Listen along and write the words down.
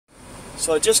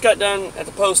So I just got done at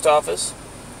the post office.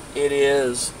 It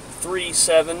is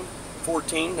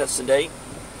 3/7/14, that's the date,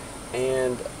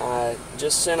 and I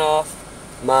just sent off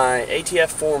my ATF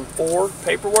Form 4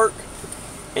 paperwork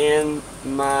and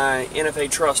my NFA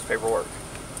Trust paperwork.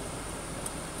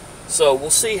 So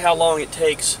we'll see how long it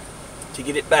takes to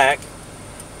get it back,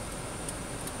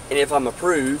 and if I'm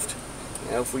approved,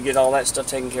 you know, if we get all that stuff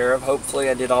taken care of. Hopefully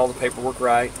I did all the paperwork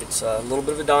right. It's a little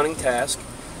bit of a daunting task.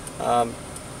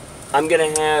 I'm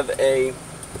going to have a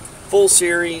full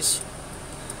series,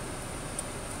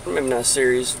 maybe not a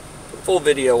series, full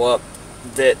video up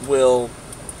that will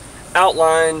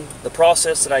outline the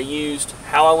process that I used,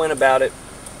 how I went about it,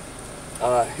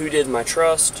 who did my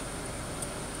trust,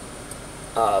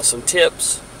 some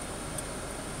tips,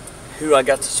 who I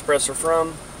got the suppressor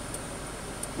from,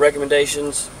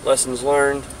 recommendations, lessons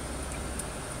learned.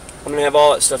 I'm going to have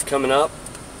all that stuff coming up,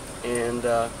 and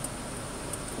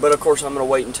but of course I'm going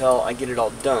to wait until I get it all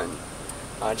done.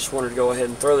 I just wanted to go ahead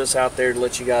and throw this out there to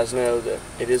let you guys know that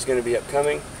it is going to be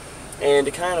upcoming, and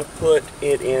to kind of put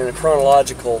it in a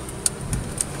chronological,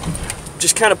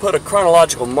 just kind of put a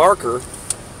chronological marker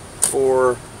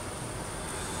for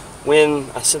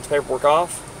when I sent the paperwork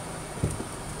off,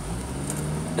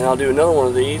 and I'll do another one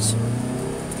of these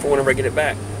for whenever I get it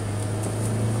back,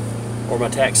 or my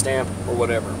tax stamp, or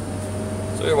whatever.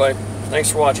 So anyway, thanks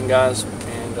for watching, guys,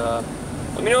 and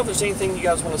let me know if there's anything you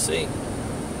guys want to see,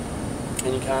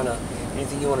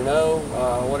 anything you want to know,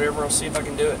 whatever. I'll see if I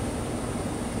can do it.